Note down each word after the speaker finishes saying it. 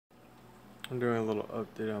I'm doing a little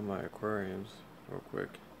update on my aquariums real quick.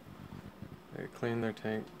 I cleaned their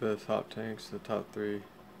tank, the top tanks, the top three.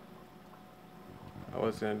 I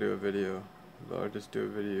was gonna do a video, but I'll just do a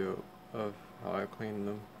video of how I clean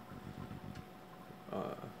them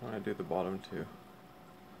when I do the bottom two.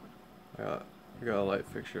 I got a light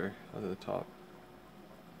fixture on the top.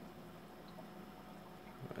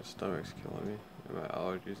 My stomach's killing me and my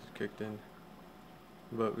allergies kicked in.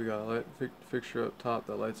 But we got a light fixture up top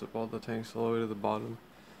that lights up all the tanks all the way to the bottom.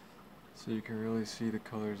 So you can really see the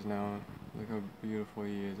colors now. Look how beautiful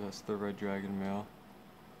he is. That's the red dragon male.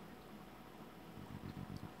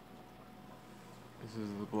 This is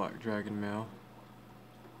the black dragon male.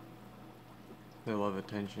 They love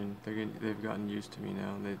attention. They've gotten used to me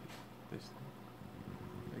now. The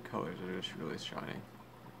colors are just really shining.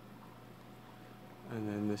 And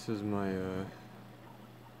then this is my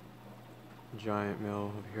giant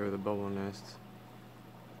male up here with a bubble nest.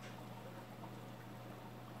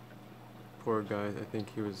 Poor guy. I think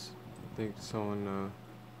someone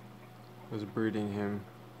was breeding him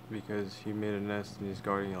because he made a nest and he's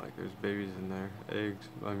guarding it like there's babies in there, eggs,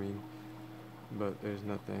 I mean, but there's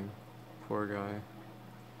nothing. Poor guy.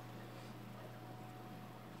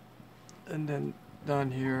 And then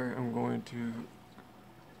down here I'm going to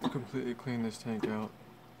completely clean this tank out,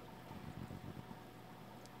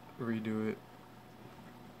 redo it,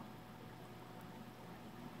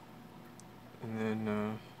 and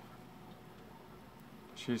then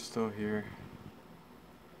she's still here.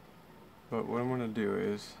 But what I'm going to do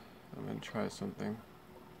is I'm going to try something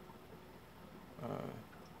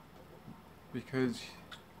because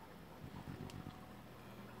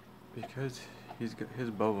his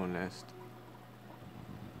bubble nest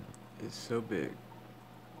is so big.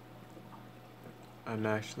 I'm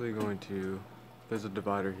actually going to, there's a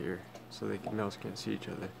divider here so the males can't see each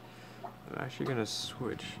other. I'm actually going to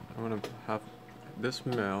switch. I'm going to have this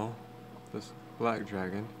male, this black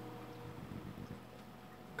dragon,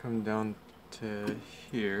 come down to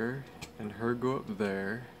here and her go up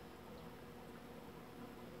there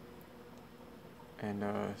and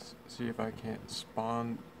see if I can't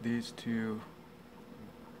spawn these two.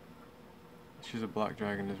 She's a black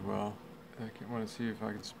dragon as well. I want to see if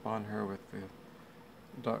I can spawn her with the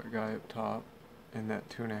dark guy up top in that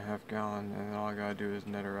 2.5 gallon, and all I gotta do is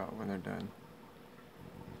net her out when they're done.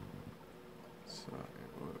 So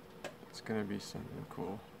it's gonna be something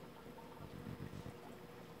cool.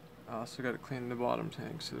 I also gotta clean the bottom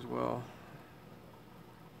tanks as well.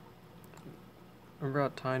 Remember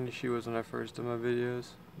how tiny she was when I first did my videos?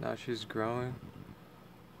 Now she's growing.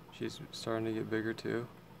 She's starting to get bigger too.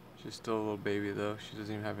 She's still a little baby though. She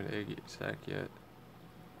doesn't even have an egg sac yet.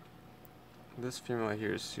 This female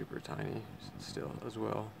here is super tiny still as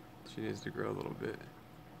well. She needs to grow a little bit.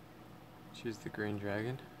 She's the green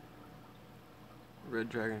dragon. Red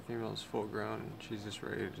dragon female is full grown and she's just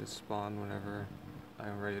ready to spawn whenever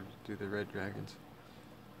I'm ready to do the red dragons.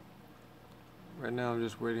 Right now I'm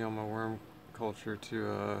just waiting on my worm culture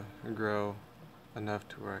to grow enough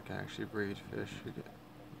to where I can actually breed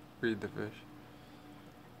the fish.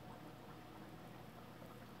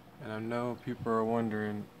 And I know people are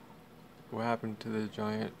wondering what happened to the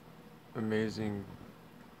giant, amazing,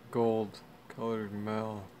 gold-colored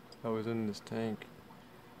male that was in this tank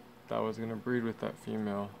that was gonna breed with that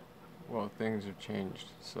female. Well, things have changed,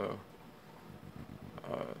 so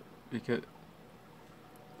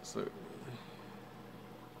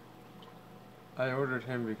I ordered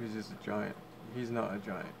him because he's a giant. He's not a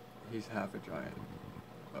giant. He's half a giant.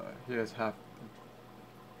 He's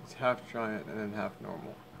half giant and then half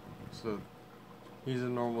normal. So he's a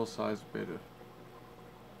normal sized beta.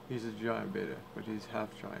 He's a giant beta, but he's half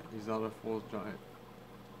giant. He's not a full giant.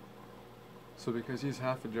 So because he's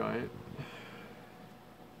half a giant,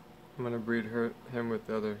 I'm gonna breed him with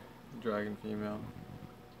the other dragon female.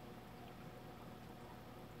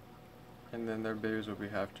 And then their babies will be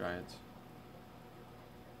half giants.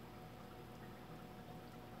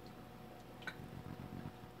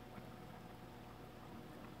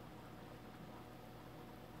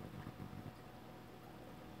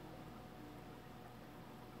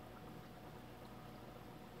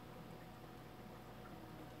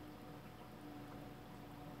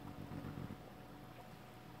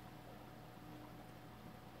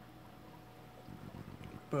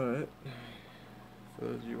 But for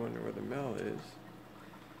those of you wondering where the male is,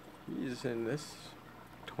 he's in this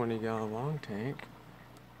 20-gallon long tank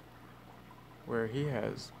where he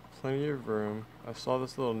has plenty of room. I saw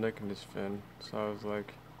this little nick in his fin, so I was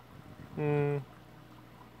like, I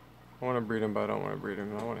want to breed him, but I don't want to breed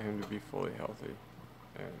him. I want him to be fully healthy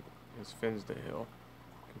and his fins to heal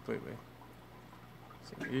completely.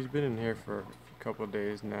 So he's been in here for a couple of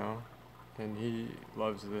days now, and he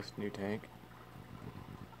loves this new tank.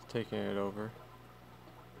 He's taking it over.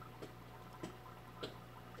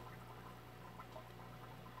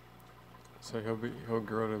 So he'll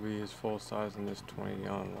grow to be his full size in this 20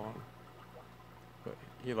 gallon long. But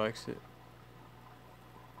he likes it.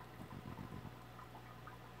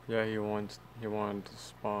 Yeah, he wanted to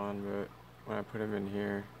spawn, but when I put him in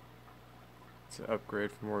here, it's an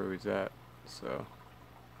upgrade from where he was at, so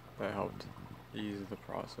that helped ease the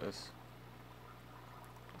process.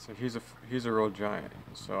 So he's a real giant,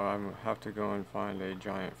 so I have to go and find a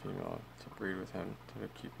giant female to breed with him to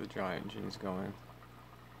keep the giant genes going.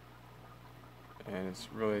 And it's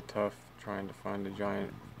really tough trying to find a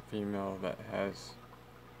giant female that has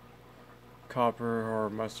copper or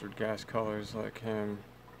mustard gas colors like him,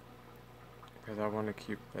 because I want to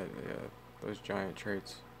keep those giant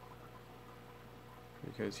traits,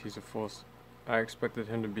 because he's a full. I expected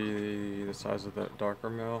him to be the size of that darker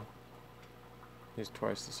male. He's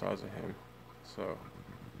twice the size of him, so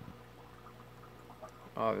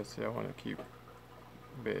obviously I want to keep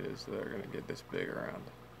betas that are going to get this big around.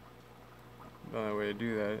 The only way to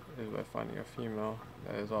do that is by finding a female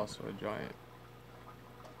that is also a giant.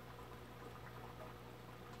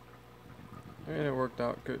 And it worked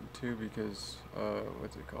out good too, because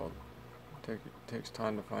what's it called? It takes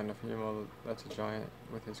time to find a female that's a giant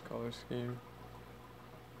with his color scheme.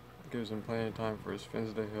 It gives him plenty of time for his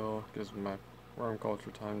fins to heal. Gives him my worm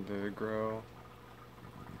culture time to grow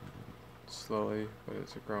slowly, but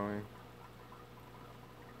it's growing.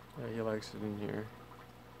 Yeah, he likes it in here.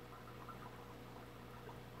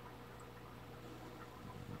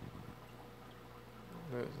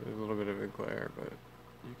 There's a little bit of a glare, but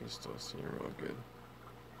you can still see him real good.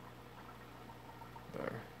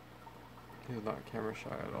 There. He's not camera shy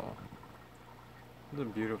at all. He's a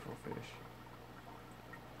beautiful fish.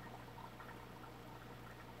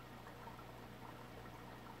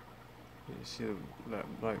 You see that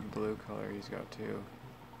light blue color he's got too.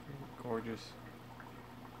 Gorgeous.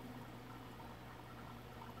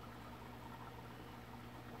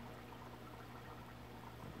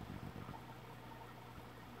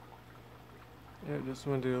 Yeah, just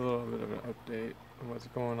want to do a little bit of an update on what's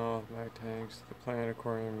going on with my tanks. The plant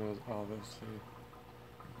aquarium is obviously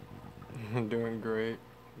doing great.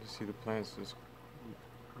 You see the plants just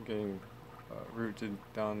getting rooted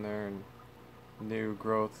down there, and new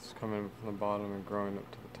growth is coming from the bottom and growing up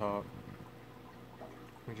to the top,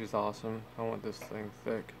 which is awesome. I want this thing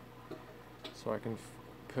thick so I can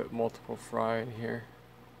put multiple fry in here,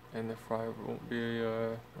 and the fry won't be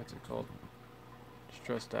what's it called,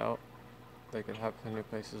 stressed out. They can have plenty of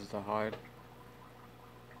places to hide,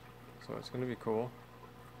 so it's gonna be cool.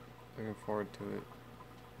 Looking forward to it.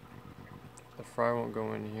 The fry won't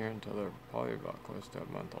go in here until they're probably about close to a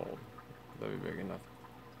month old. They'll be big enough.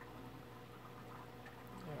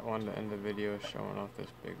 I wanted to end the video showing off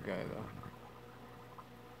this big guy though.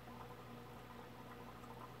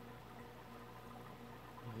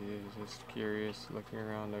 He is just curious, looking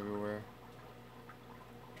around everywhere.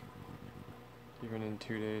 Even in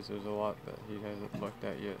 2 days, there's a lot that he hasn't looked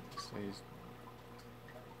at yet, so he's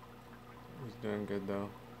doing good though.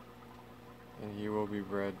 And he will be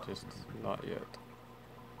bred, just not yet.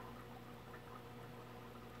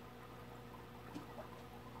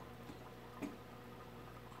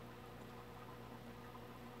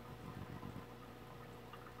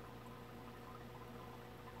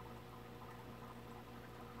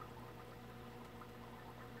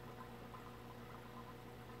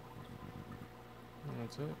 And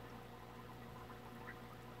that's it.